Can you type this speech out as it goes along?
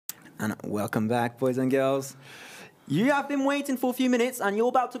And welcome back, boys and girls. You have been waiting for a few minutes, and you're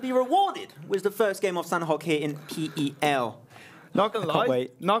about to be rewarded with the first game of Sanhok here in PEL. Not gonna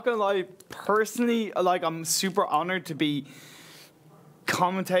lie, personally, like, I'm super honored to be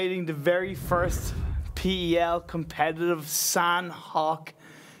commentating the very first PEL competitive Sanhok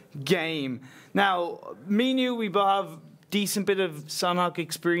game. Now, me and you, we both have decent bit of Sanhok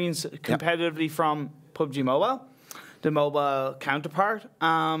experience competitively from PUBG Mobile, the mobile counterpart.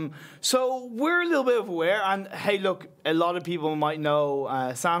 So we're a little bit aware, and hey, look, a lot of people might know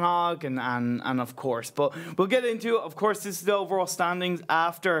Sanhok and of course, but we'll get into it. Of course, this is the overall standings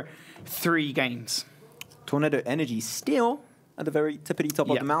after 3 games. Tornado Energy still at the very tippity top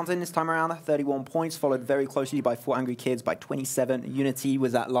of the mountain this time around, 31 points, followed very closely by 4 Angry Kids by 27. Unity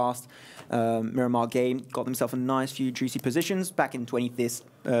was that last Miramar game, got themselves a nice few juicy positions. Back in actually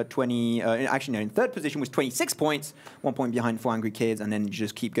no, in third position was 26 points, 1 point behind 4 Angry Kids, and then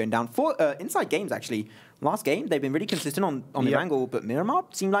just keep going down. For InsideGames, actually, last game, they've been really consistent on the angle, but Miramar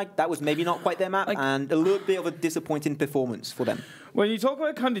seemed like that was maybe not quite their map, and a little bit of a disappointing performance for them. When you talk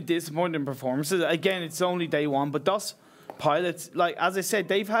about kind of disappointing performances, again, it's only day 1, but thus Pilots, like as I said,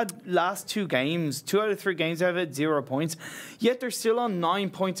 they've had last 2 games, 2 out of 3 games they've had 0 points, yet they're still on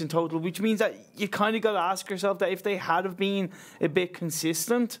 9 points in total, which means that you kind of got to ask yourself that if they had have been a bit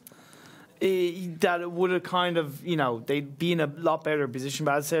consistent, that it would have kind of, you know, they'd be in a lot better position.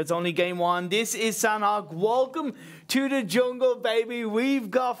 But as I said, it's only game 1. This is Sanhok. Welcome to the jungle, baby. We've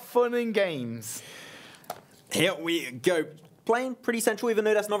got fun and games. Here we go. Playing pretty central, even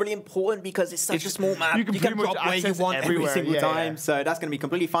though that's not really important because it's such a small map. You can drop where you want every single time, so that's going to be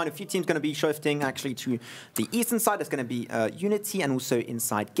completely fine. A few teams going to be shifting actually to the eastern side. That's going to be Unity and also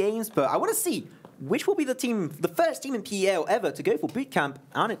InsideGames. But I want to see which will be the first team in PEL ever to go for bootcamp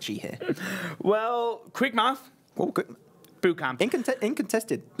Anachi here. Well, quick math. Oh, good. Bootcamp.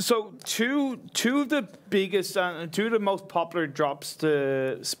 Incontested. So two of the biggest, 2 of the most popular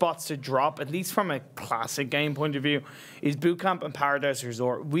spots to drop, at least from a classic game point of view, is Bootcamp and Paradise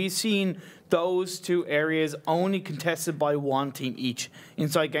Resort. We've seen those 2 areas only contested by 1 team each.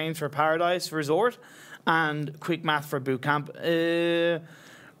 InsideGames for Paradise Resort and quick math for Bootcamp.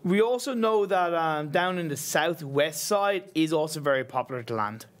 We also know that down in the southwest side is also very popular to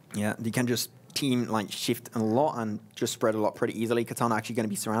land. Yeah, you can just team like shift a lot and just spread a lot pretty easily. Katana actually going to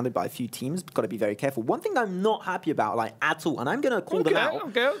be surrounded by a few teams. Got to be very careful. One thing I'm not happy about, like at all, and I'm going to call them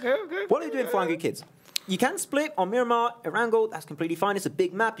out. Okay. What are you doing for Angry Kids? You can split on Miramar, Erangel. That's completely fine. It's a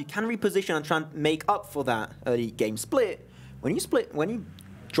big map. You can reposition and try and make up for that early game split. When you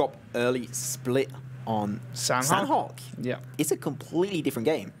drop early split on Sanhok, it's a completely different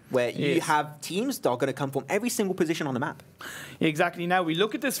game where you have teams that are going to come from every single position on the map. Exactly. Now we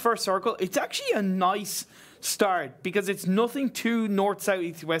look at this first circle. It's actually a nice start because it's nothing too north, south,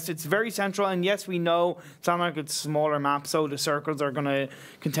 east, west. It's very central, and yes, we know Sanhok is a smaller map, so the circles are going to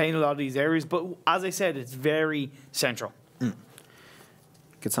contain a lot of these areas. But as I said, it's very central.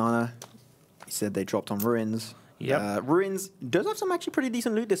 Katana, he said they dropped on Ruins. Yep. Ruins does have some actually pretty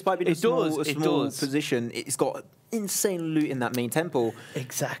decent loot despite being a small position. It's got insane loot in that main temple.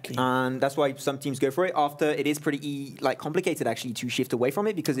 Exactly. And that's why some teams go for it. After it is pretty complicated actually to shift away from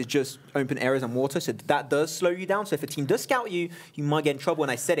it because it's just open areas and water. So that does slow you down. So if a team does scout you, you might get in trouble.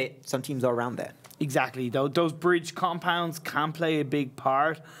 And I said it, some teams are around there. Exactly. Those bridge compounds can play a big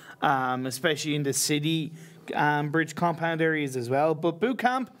part, especially in the city bridge compound areas as well. But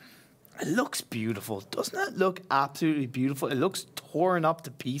bootcamp, it looks beautiful. Doesn't it look absolutely beautiful? It looks torn up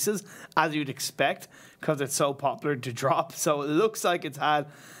to pieces, as you'd expect, because it's so popular to drop. So it looks like it's had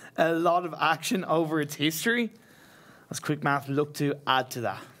a lot of action over its history. As quick math look to add to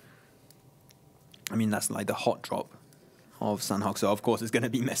that. I mean, that's like the hot drop of Sanhok, so of course it's going to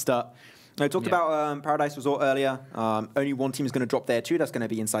be messed up. I talked about Paradise Resort earlier. Only 1 team is going to drop there too. That's going to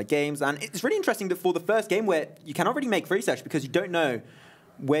be InsideGames. And it's really interesting that for the first game where you cannot really make research because you don't know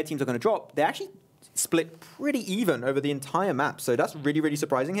where teams are going to drop, they actually split pretty even over the entire map. So that's really, really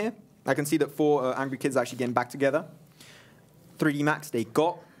surprising here. I can see that 4 Angry Kids are actually getting back together. 3D Max, they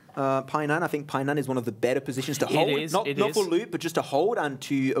got Painan. I think Painan is one of the better positions to hold. Not for loot, but just to hold and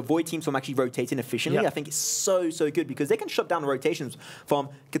to avoid teams from actually rotating efficiently. I think it's so good because they can shut down the rotations from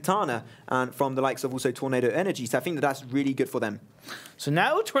Katana and from the likes of also Tornado Energy. So I think that that's really good for them. So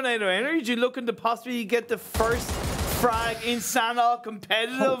now Tornado Energy looking to possibly get the first frag in Sanhok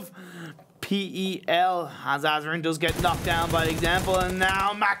competitive PEL, as Azrin does get knocked down by example, and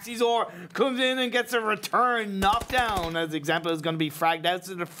now Maxizor comes in and gets a return knockdown as example is going to be fragged out.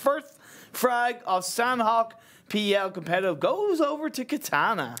 So the first frag of Sanhok PEL Competitive goes over to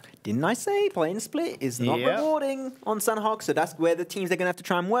Katana. Didn't I say playing split is not rewarding on Sanhok? So that's where the teams are going to have to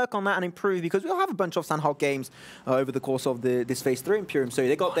try and work on that and improve, because we'll have a bunch of Sanhok games over the course of this Phase 3 Imperium. So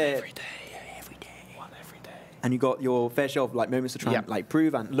they got their... Every day. And you got your fair share of like moments to try and like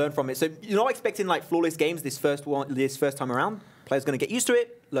prove and learn from it. So you're not expecting like flawless games this first time around. Players going to get used to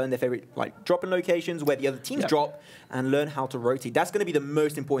it, learn their favorite like dropping locations where the other teams drop, and learn how to rotate. That's going to be the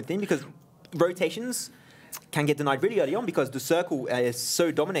most important thing, because rotations can get denied really early on because the circle is so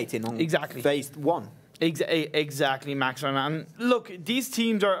dominating on Phase 1. Exactly, Max. And look, these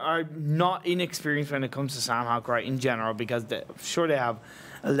teams are not inexperienced when it comes to Sanhok, right, in general, because they have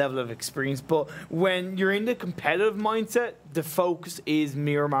a level of experience. But when you're in the competitive mindset, the focus is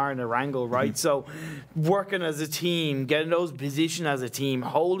Miramar and Erangel, right? So working as a team, getting those positions as a team,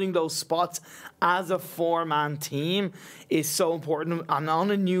 holding those spots as a 4-man team is so important. And on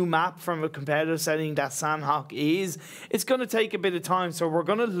a new map from a competitive setting that Sanhok is, it's going to take a bit of time. So we're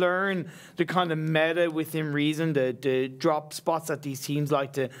going to learn the kind of meta within reason, the drop spots that these teams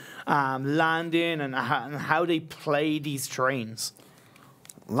like to land in, and how they play these terrains.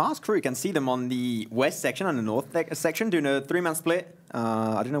 Last crew, you can see them on the west section and the north section doing a 3-man split.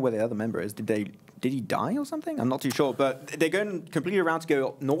 I don't know where the other member is. Did he die or something? I'm not too sure. But they're going completely around to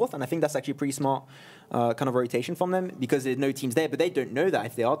go north, and I think that's actually a pretty smart kind of rotation from them, because there's no teams there. But they don't know that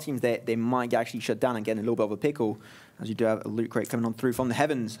if there are teams there, they might actually shut down and get in a little bit of a pickle, as you do have a loot crate coming on through from the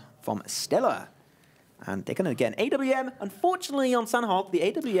heavens from Stella. And they're going to get an AWM. Unfortunately, on Sanhok, the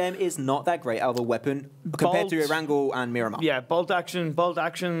AWM is not that great of a weapon compared to Erangel and Miramar. Yeah, bolt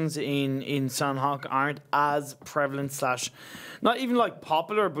actions in Sanhok aren't as prevalent / not even like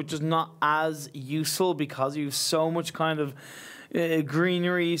popular, but just not as useful, because you have so much kind of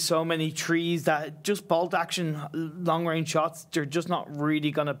greenery, so many trees, that just bolt action long range shots, they're just not really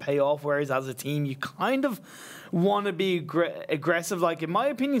going to pay off. Whereas as a team, you kind of want to be aggressive. Like, in my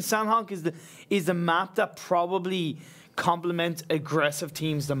opinion, Sanhok is the map that probably complements aggressive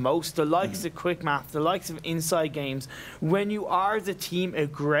teams the most. The likes of Quick Math, the likes of InsideGames. When you are as a team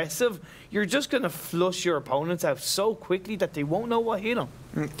aggressive, you're just going to flush your opponents out so quickly that they won't know what hit them.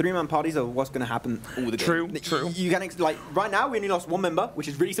 3-man parties are what's going to happen all the game. True. You can like right now we only lost 1 member, which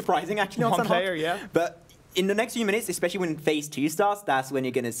is really surprising actually on Sanhok. 1 player, yeah. But in the next few minutes, especially when Phase 2 starts, that's when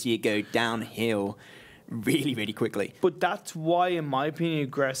you're going to see it go downhill really, really quickly. But that's why, in my opinion,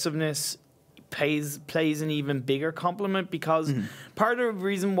 aggressiveness plays an even bigger complement, because part of the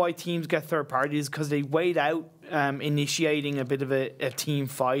reason why teams get third parties is because they wait out initiating a bit of a team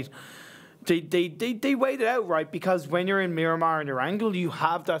fight. They wait it out, right? Because when you're in Miramar and Erangel, you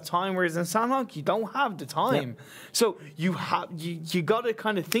have that time, whereas in Sanhok, you don't have the time. Yep. So you got to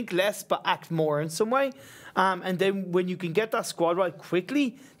kind of think less but act more in some way. And then when you can get that squad right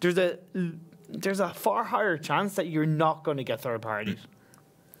quickly, there's a far higher chance that you're not going to get third parties.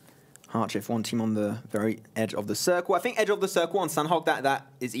 HeartShift, 1 team on the very edge of the circle. I think edge of the circle on Sanhok, that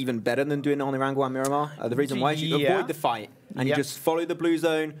is even better than doing it on Erangel and Miramar. The reason why is you avoid the fight and you just follow the blue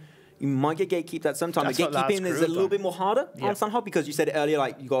zone. You might get gatekeeped at some time. The gatekeeping is a little bit more harder on Sanhok, because you said it earlier,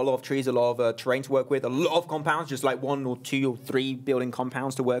 like you got a lot of trees, a lot of terrain to work with, a lot of compounds, just like 1 or 2 or 3 building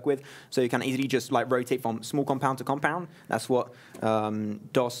compounds to work with. So you can easily just like rotate from small compound to compound. That's what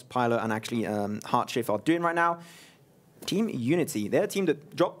DOS, Pilot, and actually HeartShift are doing right now. Team Unity, they're a team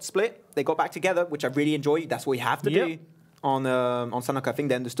that dropped split. They got back together, which I really enjoy. That's what you have to do on Sanhok. I think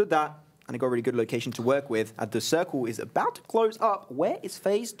they understood that, and they got a really good location to work with. The circle is about to close up. Where is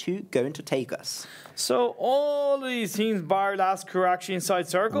Phase 2 going to take us? So all of these teams, bar last crew, actually inside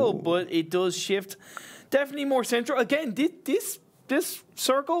circle, but it does shift definitely more central. Again, this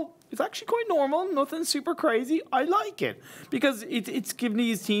circle is actually quite normal, nothing super crazy. I like it, because it's giving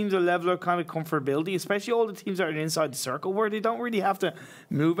these teams a level of kind of comfortability, especially all the teams that are inside the circle, where they don't really have to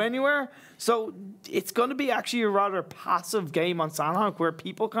move anywhere. So it's going to be actually a rather passive game on Sanhok, where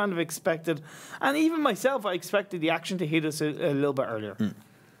people kind of expected, and even myself, I expected the action to hit us a little bit earlier.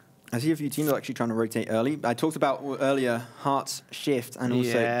 I see a few teams are actually trying to rotate early. I talked about earlier HeartShift and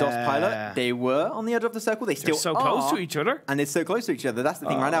also DOS Pilot. They were on the edge of the circle. They're still so close to each other. And they're so close to each other. That's the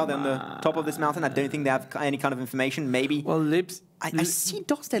thing. Right now, they're on the top of this mountain. I don't think they have any kind of information. Maybe. Well, I see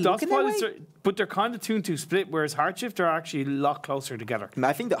DOS. They're looking their way. But they're kind of 2-2 split, whereas HeartShift are actually a lot closer together.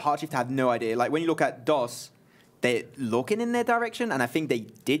 I think that HeartShift had no idea. Like, when you look at DOS, they're looking in their direction, and I think they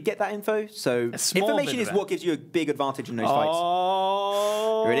did get that info. So information is what gives you a big advantage in those fights.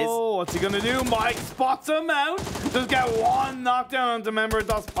 Here it is. What's he going to do? Mike spots him out. Just get 1 knockdown onto member.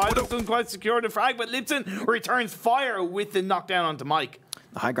 DOS Pilot doesn't quite secure the frag, but Lipsin returns fire with the knockdown onto Mike.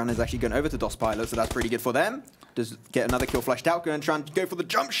 The high ground is actually going over to DOS Pilot, so that's pretty good for them. Just get another kill flashed out, go and try and go for the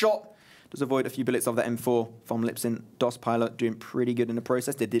jump shot. Does avoid a few bullets of the M4 from Lipsin. DOS Pilot doing pretty good in the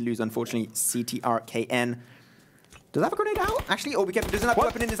process. They did lose, unfortunately, ctrkN. Does that have a grenade out? Actually, oh, be careful. Doesn't have a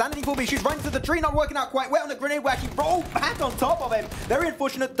weapon in his hand anymore, but he shoots right into the tree. Not working out quite well. And the grenade will actually roll back on top of him. Very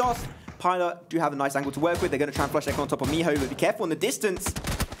unfortunate. DOS Pilot do have a nice angle to work with. They're going to try and flush that on top of mjyoh, but be careful in the distance.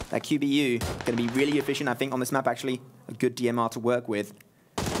 That QBU going to be really efficient, I think, on this map, actually. A good DMR to work with.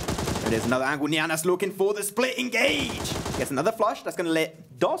 There's another angle. Nihanas looking for the split engage. Gets another flush. That's going to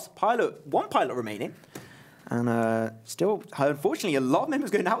let DOS Pilot, one pilot remaining. And still, unfortunately, a lot of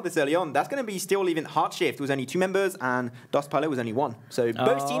members going out this early on. That's going to be still leaving HeartShift was only 2 members and DOS Pilot was only 1. So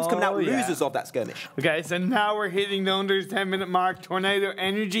both teams coming out losers of that skirmish. Okay, so now we're hitting the under 10-minute mark. Tornado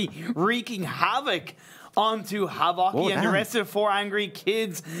Energy wreaking havoc onto Havokki and the rest of the 4 Angry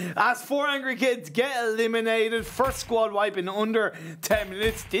Kids. As 4 Angry Kids get eliminated, first squad wipe in under 10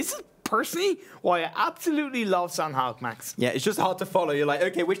 minutes. This is personally why I absolutely love Sanhok, Max. Yeah, it's just hard to follow. You're like,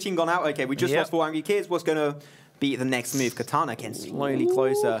 okay, which team gone out? Okay, we just lost 4 Angry Kids. What's going to be the next move? Katana getting slowly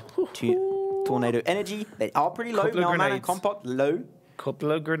closer to Tornado Energy. They are pretty low. Melman and Compot low.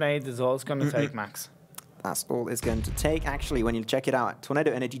 Couple of grenades is all it's going to take, Max. That's all it's going to take. Actually, when you check it out,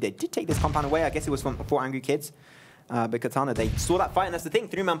 Tornado Energy, they did take this compound away. I guess it was from 4 Angry Kids. But Katana, they saw that fight, and that's the thing.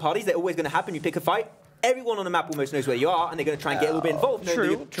 3-man parties, they're always going to happen. You pick a fight, everyone on the map almost knows where you are, and they're going to try and get a little bit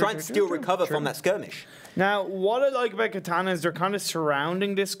involved. Try and still recover from that skirmish. Now, what I like about Katana is they're kind of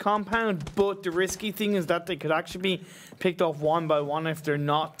surrounding this compound, but the risky thing is that they could actually be picked off one by one if they're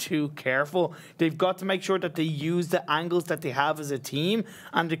not too careful. They've got to make sure that they use the angles that they have as a team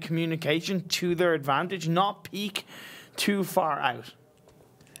and the communication to their advantage, not peek too far out.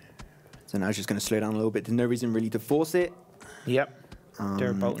 So now it's just going to slow down a little bit. There's no reason really to force it. Yep.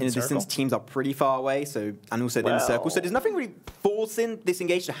 They're both in a distance, teams are pretty far away, so and also they're in a circle. So there's nothing really forcing this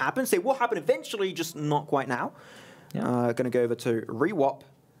engage to happen. So it will happen eventually, just not quite now. Going to go over to Rewop.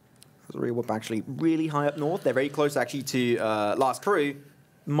 Rewop actually really high up north. They're very close actually to Last Crew.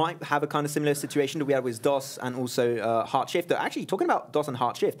 Might have a kind of similar situation that we had with DOS and also HeartShift. Actually, talking about DOS and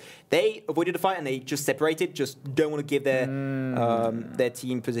HeartShift, they avoided the fight and they just separated, just don't want to give their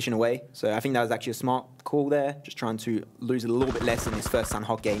team position away. So I think that was actually a smart call there, just trying to lose a little bit less in this first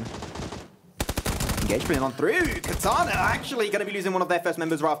Sanhok game. Engage putting on through. Katana actually going to be losing one of their first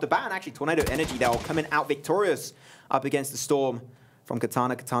members right off the bat. And actually, Tornado Energy, they're coming out victorious up against the Storm. From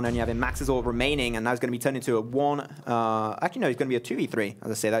Katana. Katana only having Max's all remaining, and now it's going to be turned into a 1. Actually, no, it's going to be a 2v3.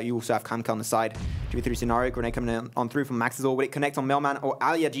 As I say that, you also have Kamka on the side. 2v3 scenario. Grenade coming on through from Max's all. Will it connect on Melman or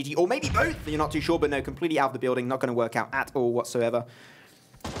Alia GG? Or maybe both? You're not too sure, but no, completely out of the building. Not going to work out at all whatsoever.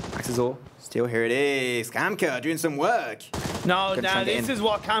 Max's all. Still, here it is. Kamka doing some work. No, now this is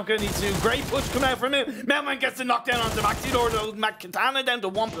what Kamka needs to do. Great push coming out from him. Melman gets the knockdown on the Maxi door. Katana down to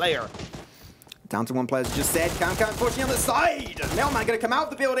 1 player. Down to 1 player, as just said. Kamka, unfortunately, on the side. Melman going to come out of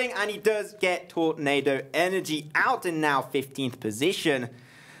the building, and he does get Tornado Energy out in now 15th position.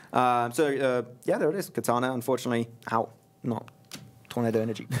 Yeah, there it is. Katana, unfortunately, out. Not Tornado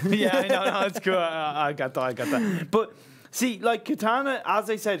Energy. Yeah, I know, no, it's good. I got that. But see, like Katana, as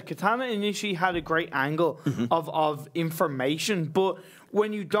I said, Katana initially had a great angle of information, but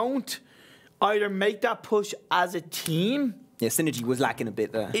when you don't either make that push as a team, yeah, synergy was lacking a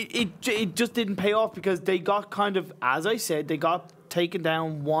bit there. It just didn't pay off because they got kind of, as I said, they got taken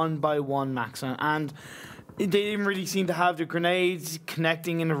down 1 by 1, Max, and they didn't really seem to have the grenades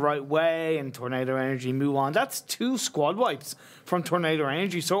connecting in the right way, and Tornado Energy move on. That's 2 squad wipes from Tornado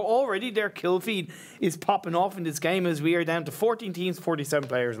Energy, so already their kill feed is popping off in this game as we are down to 14 teams, 47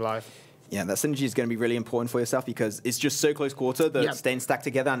 players alive. Yeah, that synergy is going to be really important for yourself because it's just so close quarter that staying stacked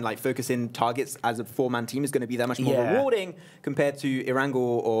together and like focusing targets as a 4-man team is going to be that much more rewarding compared to Erangel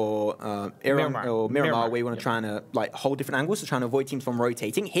or Miramar, where you want to try and like hold different angles to try and avoid teams from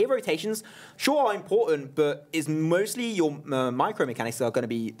rotating. Here, rotations sure are important, but it's mostly your micro mechanics that are going to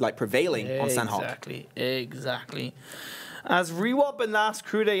be like prevailing on Sanhok. Exactly. As Rewop and Last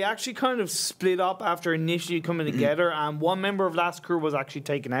Crew, they actually kind of split up after initially coming together, and 1 member of Last Crew was actually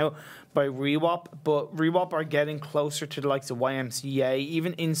taken out by Rewop, but Rewop are getting closer to the likes of YMCA,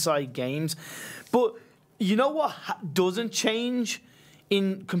 even InsideGames. But you know what doesn't change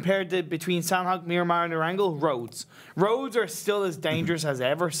compared to between Sanhok, Miramar, and Erangel? Roads. Roads are still as dangerous as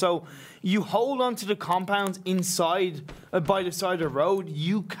ever, so you hold on to the compounds inside, by the side of the road,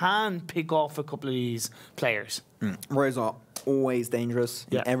 you can pick off a couple of these players. Roads are always dangerous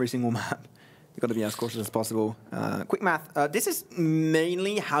in every single map. You've got to be as cautious as possible. Quick math. This is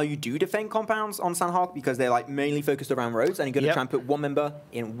mainly how you do defend compounds on Sanhok because they're like mainly focused around roads, and you're going to try and put 1 member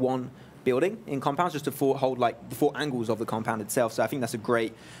in 1 building in compounds just to hold like the 4 angles of the compound itself. So I think that's a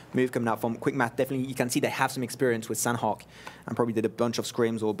great move coming out from QuickMath. Definitely, you can see they have some experience with Sanhok and probably did a bunch of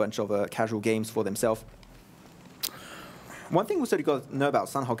scrims or a bunch of casual games for themselves. One thing also you got to know about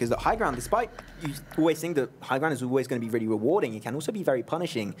Sanhok is that high ground, despite you always think that high ground is always going to be really rewarding, it can also be very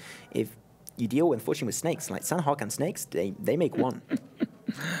punishing if you deal, unfortunately, with snakes. Like Sanhok and snakes, they make one.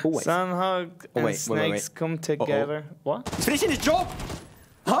 Always. Sanhok and snakes come together. What? He's finishing his job!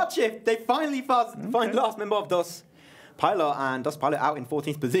 HeartShift, they finally find the last member of DOS Pilot, and DOS Pilot out in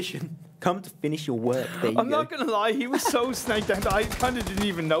 14th position. Come to finish your work. I'm not going to lie, he was so snaked out. I kind of didn't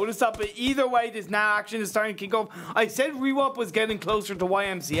even notice that. But either way, this now action is starting to kick off. I said Rewap was getting closer to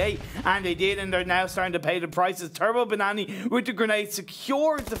YMCA, and they did, and they're now starting to pay the prices. Turbo Banani with the grenade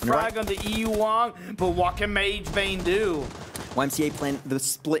secures the frag on the EU Wong, but what can Mage Bane do? YMCA playing the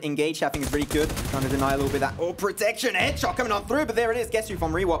split engage, I think is really good. Trying to deny a little bit of that protection. Headshot coming on through, but there it is. Guess who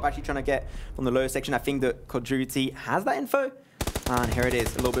from Rewap actually trying to get from the lower section. I think that Kodruti has that info. And here it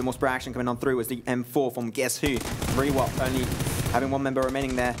is, a little bit more spray action coming on through as the M4 from Guess Who. Rewap only having 1 member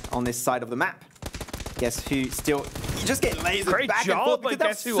remaining there on this side of the map. Guess Who still, you just get lasered back and forth. Great job by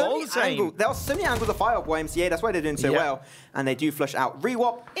Guess Who all the same. There are so many angles of fire of YMCA, that's why they're doing so well. And they do flush out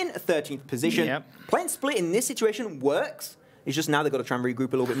Rewap in 13th position. Playing split in this situation works. It's just now they've got to try and regroup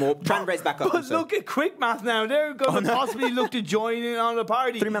a little bit more, try and raise back up. But look at QuickMath now. They're going to possibly look to join in on the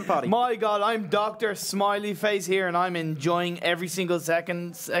party. 3-man party. My God, I'm Dr. Smiley Face here, and I'm enjoying every single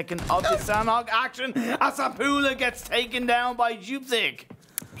second of the Sanhok action as Apula gets taken down by Jubzik.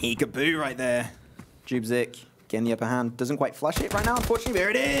 Peekaboo right there. Jubzik getting the upper hand. Doesn't quite flush it right now, unfortunately.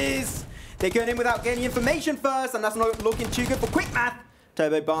 There it is. They're going in without getting information first, and that's not looking too good for QuickMath.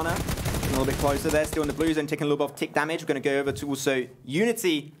 Turbo Barner. A little bit closer there, still in the blue zone, taking a little bit of tick damage. We're going to go over to also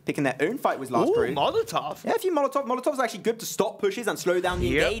Unity, picking their own fight with last crew. Molotov. Yeah, a few Molotov. Molotov's actually good to stop pushes and slow down the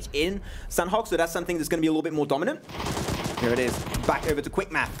engage in Sanhok, so that's something that's going to be a little bit more dominant. Here it is, back over to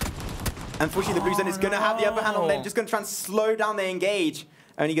QuickMath. Unfortunately, the blue zone is going to have the upper hand on them, just going to try and slow down the engage.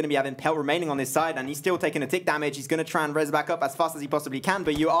 Only going to be having PEL remaining on this side, and he's still taking a tick damage. He's going to try and res back up as fast as he possibly can,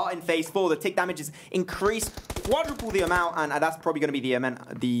 but you are in phase 4. The tick damage is increased, quadruple the amount, and that's probably going to be the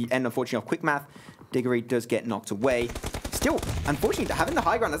end, unfortunately, of QuickMath. Diggory does get knocked away. Still, unfortunately, having the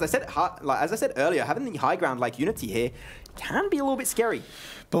high ground, as I said earlier, having the high ground like Unity here can be a little bit scary.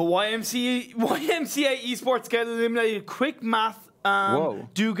 But YMCA Esports get eliminated. QuickMath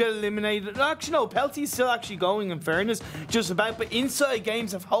do get eliminated. Actually, no, Pelty's still actually going, in fairness, just about. But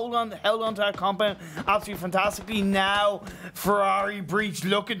InsideGames have held on to our compound absolutely fantastically. Now, Ferrari breach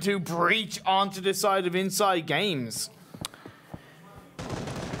looking to breach onto the side of InsideGames.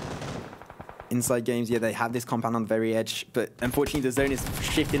 InsideGames, yeah, they have this compound on the very edge, but unfortunately the zone is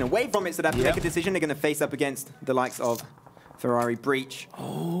shifting away from it, so they have to make a decision. They're going to face up against the likes of Ferrari breach.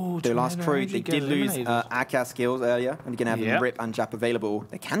 Oh, their last crew, they did lose Akka skills earlier, and they're going to have Rip and Jap available.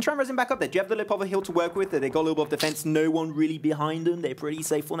 They can try and res him back up. They do have the lip of a hill to work with. They got a little bit of defense. No one really behind them. They're pretty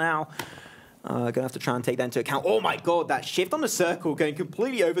safe for now. Going to have to try and take that into account. Oh my God, that shift on the circle going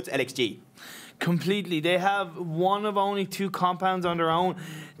completely over to LXG. Completely. They have one of only 2 compounds on their own.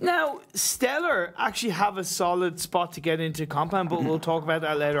 Now, Stellar actually have a solid spot to get into compound, but we'll talk about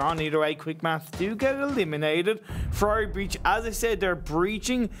that later on. Either way, QuickMath do get eliminated. Ferrari breach, as I said, they're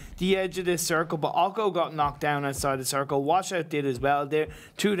breaching the edge of this circle, but oKKo got knocked down outside the circle. Washout did as well.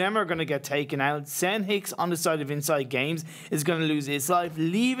 2 of them are going to get taken out. Sanhok on the side of InsideGames is going to lose his life,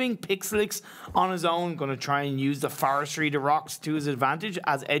 leaving Pixelix on his own, going to try and use the forestry, the rocks to his advantage,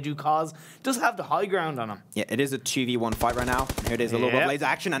 as EduCoz does have the high ground on him. Yeah, it is a 2v1 fight right now. Here it is, a little bit of laser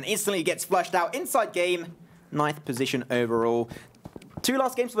action, and instantly gets flushed out. Inside game, 9th position overall. 2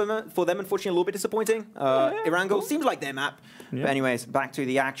 last games for them, unfortunately, a little bit disappointing. Irango seems like their map. But anyways, back to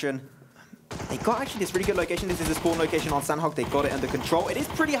the action. They got actually this really good location. This is the spawn location on Sanhok. They got it under control. It is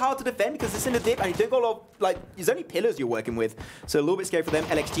pretty hard to defend because it's in a dip, and you don't got a lot of, like, there's only pillars you're working with. So a little bit scary for them.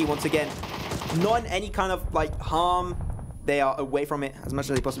 LXG, once again, not in any kind of, like, harm. They are away from it as much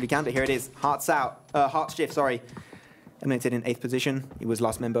as they possibly can, but here it is. HeartShift, sorry. Eliminated in 8th position. He was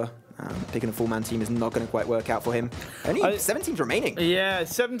last member. Picking a full-man team is not going to quite work out for him. Only 7 teams remaining. Yeah,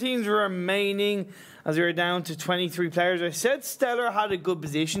 7 teams remaining as we were down to 23 players. I said Stellar had a good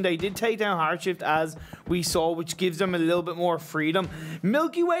position. They did take down HeartShift, as we saw, which gives them a little bit more freedom.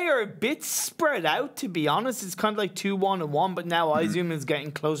 Milky Way are a bit spread out, to be honest. It's kind of like 2-1-1, but now Izum is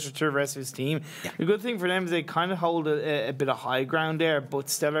getting closer to the rest of his team. Yeah. The good thing for them is they kind of hold a bit of high ground there, but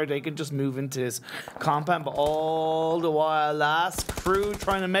Stellar, they can just move into his compound. But all the while, last crew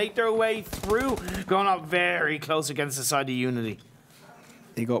trying to make their way through, going up very close against the side of Unity.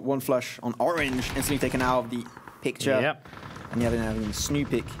 They got 1 flush on orange, instantly taken out of the picture. Yep. And you have having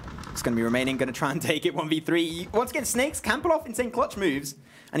Snoopik seniks going to be remaining, going to try and take it 1v3. Once again, seniks can pull off insane clutch moves,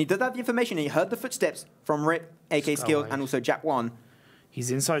 and he does have the information. He heard the footsteps from Rip, AK Skills, and also Jap1. He's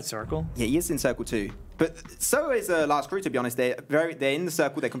inside circle. Yeah, he is in circle too. But so is Last Crew, to be honest. They're in the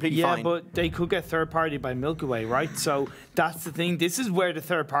circle. They're completely fine. Yeah, but they could get third party by Milky Way, right? So that's the thing. This is where the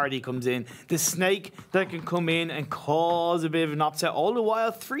third party comes in. The snake that can come in and cause a bit of an upset. All the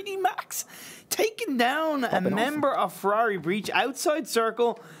while, 3D Max taking down a member of Ferrari Breach outside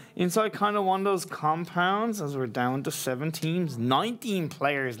circle, inside kind of one of those compounds, as we're down to 7 teams. 19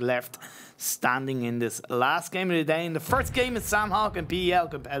 players left standing in this last game of the day. In the first game of Sanhok and PEL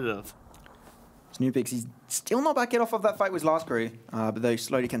Competitive. Snoopix, he's still not back yet off of that fight with Last Crew, but they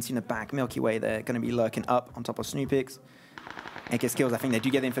slowly can see in the back. Milky Way, they're going to be lurking up on top of Snoopix. AK Skills, I think they do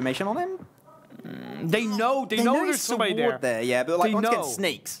get the information on him. They know there's somebody there. Yeah, but like once again,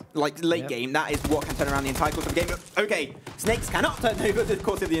 seniks, like late game, that is what can turn around the entire course of the game. Okay, seniks cannot turn over the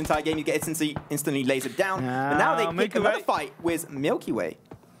course of the entire game. You get instantly lasered down. But now they pick another fight with Milky Way.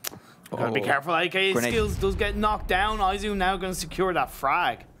 Gotta be careful. AK Skills does get knocked down. Izu now going to secure that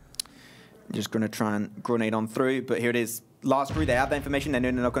frag. Just going to try and grenade on through, but here it is. Last Crew, they have the information. They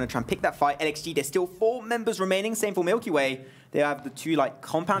know they're not going to try and pick that fight. LXG, there's still 4 members remaining. Same for Milky Way. They have the 2 like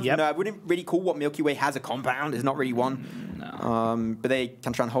compounds. Yep. You know, I wouldn't really call what Milky Way has a compound. There's not really one. No. But they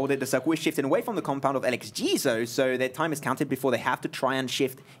can try and hold it. The circle is shifting away from the compound of LXG, so their time is counted before they have to try and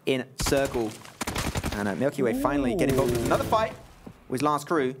shift in circle. And Milky Way finally get involved with another fight with Last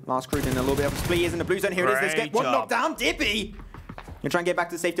Crew. Last Crew doing a little bit of a split. He is in the blue zone. Here it is. Let's get one knockdown. Dippy! He'll try and get back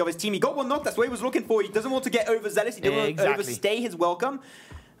to the safety of his team. He got one knock. That's what he was looking for. He doesn't want to get overzealous. He didn't want to overstay his welcome.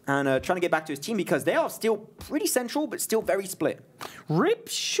 And trying to get back to his team because they are still pretty central, but still very split. Rip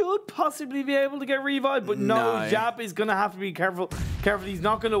should possibly be able to get revived, but no. Jap is going to have to be careful. He's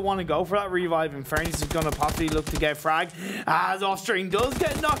not going to want to go for that revive. In fairness, he's going to possibly look to get fragged. As Offstring does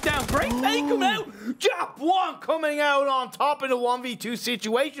get knocked down. Great play come out. Jap1 coming out on top in a 1v2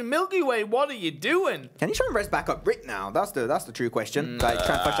 situation. Milky Way, what are you doing? Can you try and rest back up Rip now? That's the true question. Like,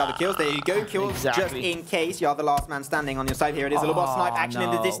 try and flush out the kills. There you go. Kills just in case you are the last man standing on your side. Here it is. A little bit of snipe action in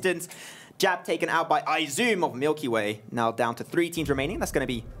the distance. Jab taken out by iZoom of Milky Way. Now down to 3 teams remaining. That's going to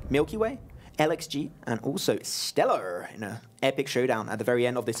be Milky Way, LXG, and also Stellar in an epic showdown at the very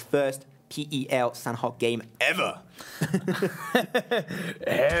end of this first PEL Sanhok game ever.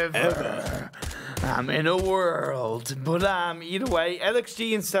 Ever. In a world. But either way,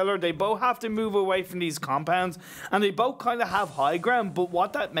 LXG and Stellar, they both have to move away from these compounds, and they both kind of have high ground, but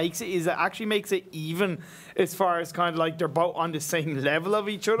what that makes it is it actually makes it even as far as kind of like they're both on the same level of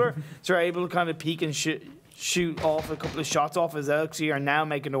each other, so they're able to kind of peek and shoot off a couple of shots off as LXG are now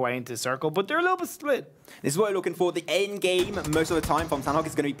making their way into the circle, but they're a little bit split. This is what we're looking for. The end game, most of the time, from Sanhok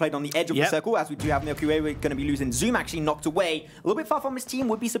is going to be played on the edge of the circle, as we do have Milky Way. We're going to be losing Zoom, actually knocked away. A little bit far from his team.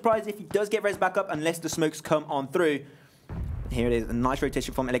 Would be surprised if he does get res back up, unless the smokes come on through. Here it is, a nice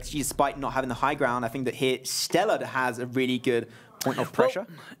rotation from LXG, despite not having the high ground. I think that here, Stellar has a really good point of pressure.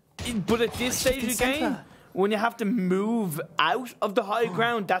 But at this stage of the game, when you have to move out of the high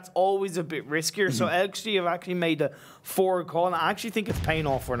ground, that's always a bit riskier. So LXG have actually made a forward call, and I actually think it's paying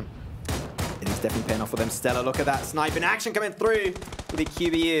off for them. It is definitely paying off for them. Stellar, look at that sniping action coming through with the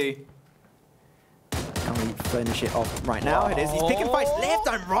QBU. Can we finish it off right now? It is. He's picking fights left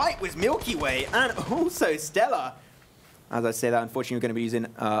and right with Milky Way and also Stellar. As I say that, unfortunately, we're going to be using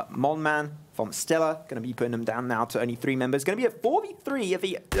Monman from Stellar. Going to be putting them down now to only 3 members. Going to be a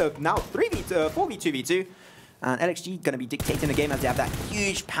 4v3, now 4v2v2. And LXG going to be dictating the game as they have that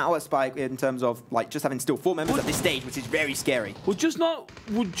huge power spike in terms of like just having still 4 members at this stage, which is very scary. Would Just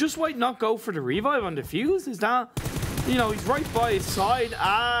White not go for the revive on defuse? Is that, you know, he's right by his side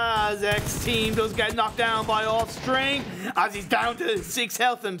as X team does get knocked down by Offstring as he's down to 6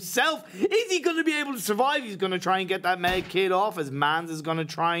 health himself. Is he going to be able to survive? He's going to try and get that med kit off as Mans is going to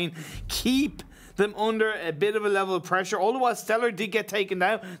try and keep them under a bit of a level of pressure. All the while, Stellar did get taken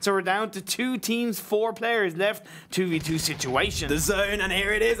down, so we're down to 2 teams, 4 players left, 2v2 situation. The zone, and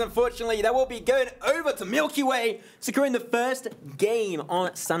here it is. Unfortunately, that will be going over to Milky Way, securing the first game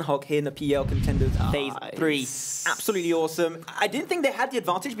on Sanhok here in the PEL Contenders Phase 3. Absolutely awesome. I didn't think they had the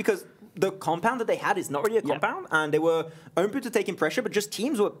advantage because the compound that they had is not really a compound, and they were open to taking pressure, but just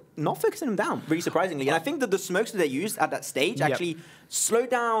teams were not focusing them down, really surprisingly. And I think that the smokes that they used at that stage actually slowed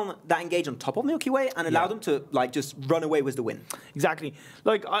down that engage on top of Milky Way and allowed them to like just run away with the win. Exactly.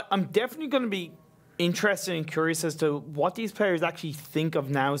 Like, I'm definitely going to be interested and curious as to what these players actually think of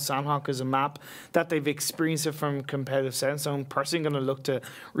now Sanhok as a map that they've experienced it from competitive sense. So I'm personally going to look to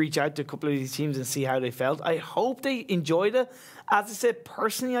reach out to a couple of these teams and see how they felt. I hope they enjoyed it. As I said,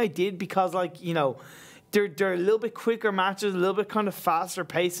 personally I did, because, like, you know, they're a little bit quicker matches, a little bit kind of faster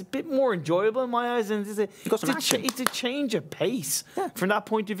pace, a bit more enjoyable in my eyes, and it's a change of pace from that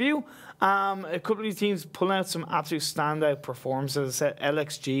point of view. A couple of these teams pulling out some absolute standout performances,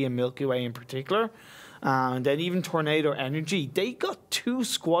 LXG and Milky Way in particular, and then even Tornado Energy. They got 2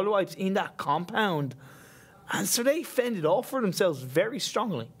 squad wipes in that compound, and so they fended off for themselves very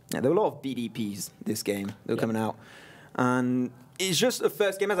strongly. Yeah, there were a lot of BDPs this game. They were coming out, and it's just the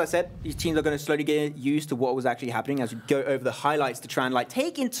first game, as I said. These teams are going to slowly get used to what was actually happening as we go over the highlights to try and like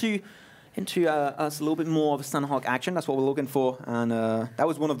take into us a little bit more of a Sanhok action. That's what we're looking for, and that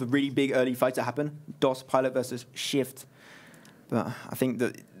was one of the really big early fights that happened. DOS Pilot versus Shift. But I think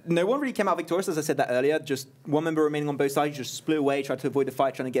that no one really came out victorious, as I said that earlier. Just one member remaining on both sides, just split away, tried to avoid the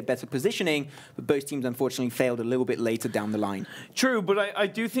fight, trying to get better positioning. But both teams, unfortunately, failed a little bit later down the line. True, but I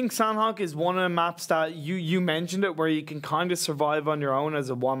do think Sanhok is one of the maps that you mentioned it, where you can kind of survive on your own as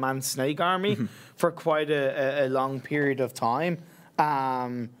a one-man snake army for quite a long period of time.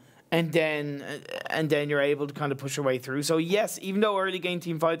 And then you're able to kind of push your way through. So yes, even though early game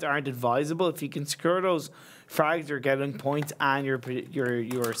team fights aren't advisable, if you can secure those frags, you're getting points and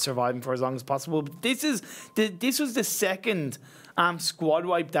you're surviving for as long as possible. But this was the second squad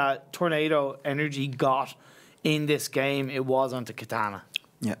wipe that Tornado Energy got in this game. It was onto Katana.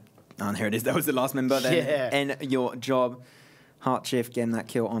 Yeah, and here it is. That was the last member. Then end your job. HeartShift getting that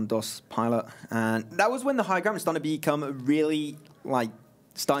kill on DOS Pilot, and that was when the high ground started to become really like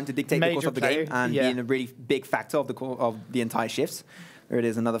starting to dictate the course of the game and being a really big factor of the entire shifts. There it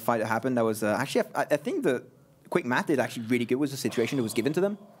is, another fight that happened. That was actually, I think the quick math did actually really good was the situation that was given to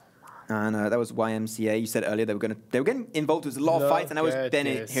them. And that was YMCA. You said earlier they were getting involved with a lot of fights, and that was then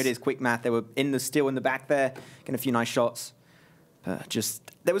here it is, quick math. They were still in the back there, getting a few nice shots.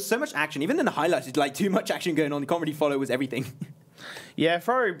 There was so much action. Even in the highlights, it's like too much action going on. The comedy follow was everything. Yeah,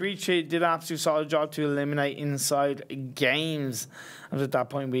 Ferrari Breach did an absolute solid job to eliminate InsideGames. And at that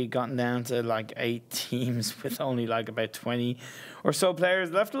point, we had gotten down to like 8 teams with only like about 20 or so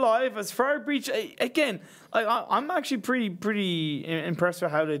players left alive. As Ferrari Breach, again, I'm actually pretty impressed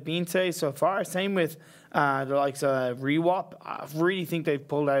with how they've been today so far. Same with the likes of Rewap. I really think they've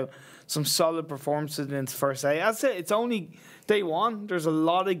pulled out some solid performances in its first day. As I said, it's only day one. There's a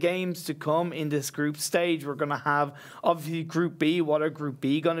lot of games to come in this group stage. We're going to have, obviously, Group B. What are Group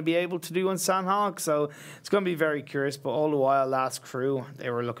B going to be able to do on Sanhok? So it's going to be very curious. But all the while, last crew, they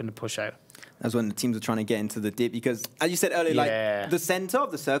were looking to push out. That's when the teams were trying to get into the dip because, as you said earlier, like the center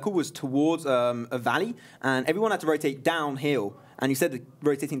of the circle was towards a valley, and everyone had to rotate downhill. And you said that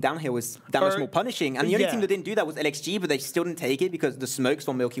rotating downhill was that much more punishing. And the only team that didn't do that was LXG, but they still didn't take it because the smokes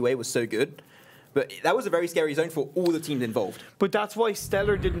from Milky Way was so good. But that was a very scary zone for all the teams involved. But that's why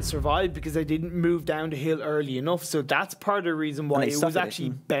Stellar didn't survive, because they didn't move down the hill early enough. So that's part of the reason why it was actually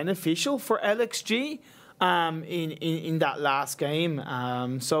beneficial for LXG in that last game.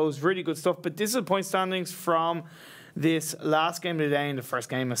 So it was really good stuff. But this is the point standings from this last game of the day in the first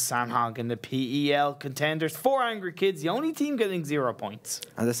game of Sanhok and the PEL Contenders. 4 Angry Kids, the only team getting 0 points.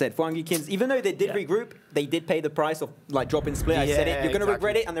 As I said, 4 Angry Kids, even though they did regroup, they did pay the price of like dropping split. I said it, you're going to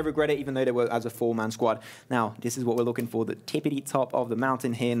regret it, and they regret it even though they were as a 4-man squad. Now, this is what we're looking for, the tippity top of the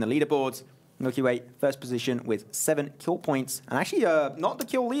mountain here in the leaderboards. Milky Way, first position with 7 kill points. And actually, not the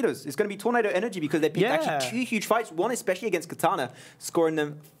kill leaders. It's going to be Tornado Energy because they picked actually 2 huge fights, one especially against Katana, scoring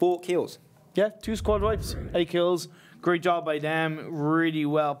them 4 kills. Yeah, 2 squad wipes, 8 kills. Great job by them. Really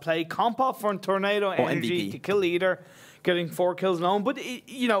well played. Comp off from Tornado Energy, the kill leader, getting 4 kills alone. But,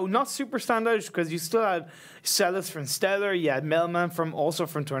 you know, not super standout because you still had Celis from Stellar. You had Melman also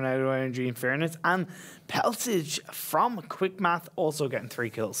from Tornado Energy, in fairness. And Peltage from Quick Math also getting 3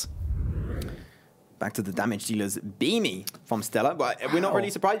 kills. Back to the damage dealers, Beamy from Stellar. But we're not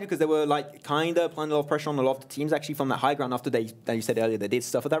really surprised because they were like kind of applying a lot of pressure on a lot of the teams actually from that high ground after that you said earlier, they did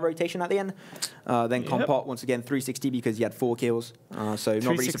stuff with that rotation at the end. Then Compot, once again, 360 because he had 4 kills. So not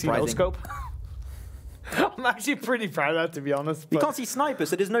really surprising. No scope. I'm actually pretty proud of that, to be honest. You can't see snipers,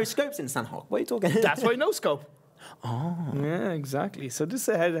 so there's no scopes in Sanhok. What are you talking? That's why no scope. Oh. Yeah, exactly. So this is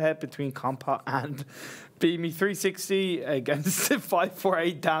a head-to-head between Compot and Beamy. 360 against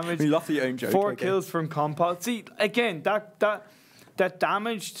 548 damage. We love your own joke. 4 kills from Compot. See, again, that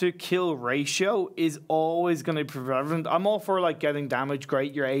damage to kill ratio is always going to be prevalent. I'm all for like getting damage.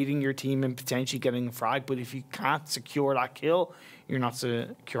 Great, you're aiding your team and potentially getting a frag. But if you can't secure that kill, you're not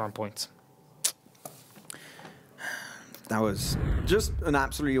securing points. That was just an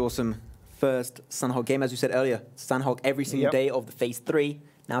absolutely awesome first Sanhok game. As you said earlier, Sanhok every single day of the phase 3.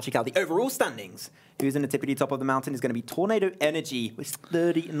 Now check out the overall standings. Who's in the tippity top of the mountain is going to be Tornado Energy with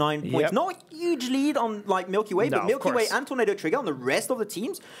 39 points. Not a huge lead on like Milky Way, but Milky Way and Tornado Trigger on the rest of the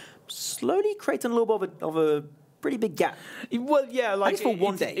teams. slowly creating a little bit of a pretty big gap. Well, yeah, like for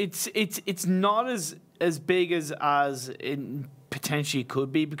one day. It's not as big as it potentially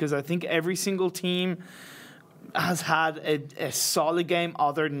could be, because I think every single team has had a solid game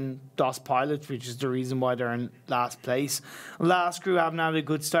other than DOS Pilots, which is the reason why they're in last place. Last Crew haven't had a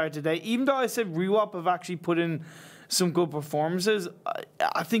good start today. Even though I said Rewap have actually put in some good performances,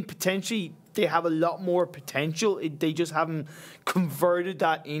 I think potentially they have a lot more potential. They just haven't converted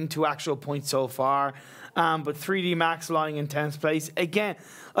that into actual points so far. But 3D Max lying in 10th place. Again,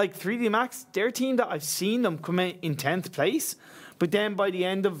 like 3D Max, they're a team that I've seen them come in 10th place, but then by the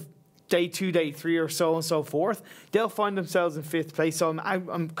end of day 2, day 3 or so and so forth, they'll find themselves in 5th place. So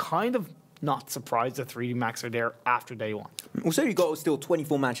I'm kind of not surprised that 3D Max are there after day 1. Also, you've got still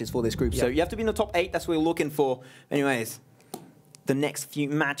 24 matches for this group, so you have to be in the top 8. That's what we're looking for. Anyways, the next few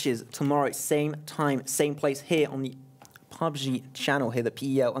matches tomorrow, same time, same place here on the PUBG channel here, the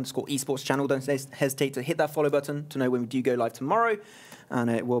PEL_Esports channel. Don't hesitate to hit that follow button to know when we do go live tomorrow. And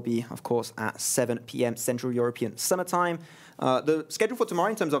it will be, of course, at 7 p.m. Central European Summer Time. The schedule for tomorrow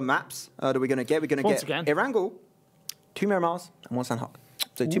in terms of maps that we're going to get, Erangel, 2 Miramars, and 1 Sanhok.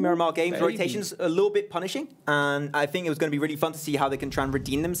 So 2 Miramar games, baby. rotations a little bit punishing, and I think it was going to be really fun to see how they can try and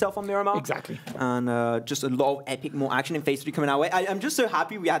redeem themselves on Miramar. Exactly. And just a lot of epic, more action in Phase 3 coming our way. I'm just so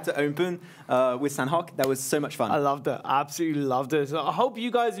happy we had to open with Sanhok. That was so much fun. I loved it. Absolutely loved it. So I hope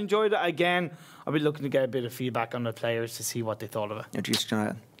you guys enjoyed it. Again, I'll be looking to get a bit of feedback on the players to see what they thought of it. Yeah, just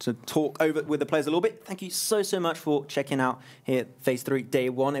trying to talk over with the players a little bit. Thank you so much for checking out here Phase 3, Day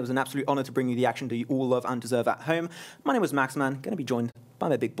 1. It was an absolute honor to bring you the action that you all love and deserve at home. My name was Maxman, going to be joined by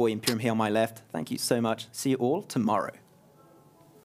my big boy Imperium here on my left. Thank you so much. See you all tomorrow.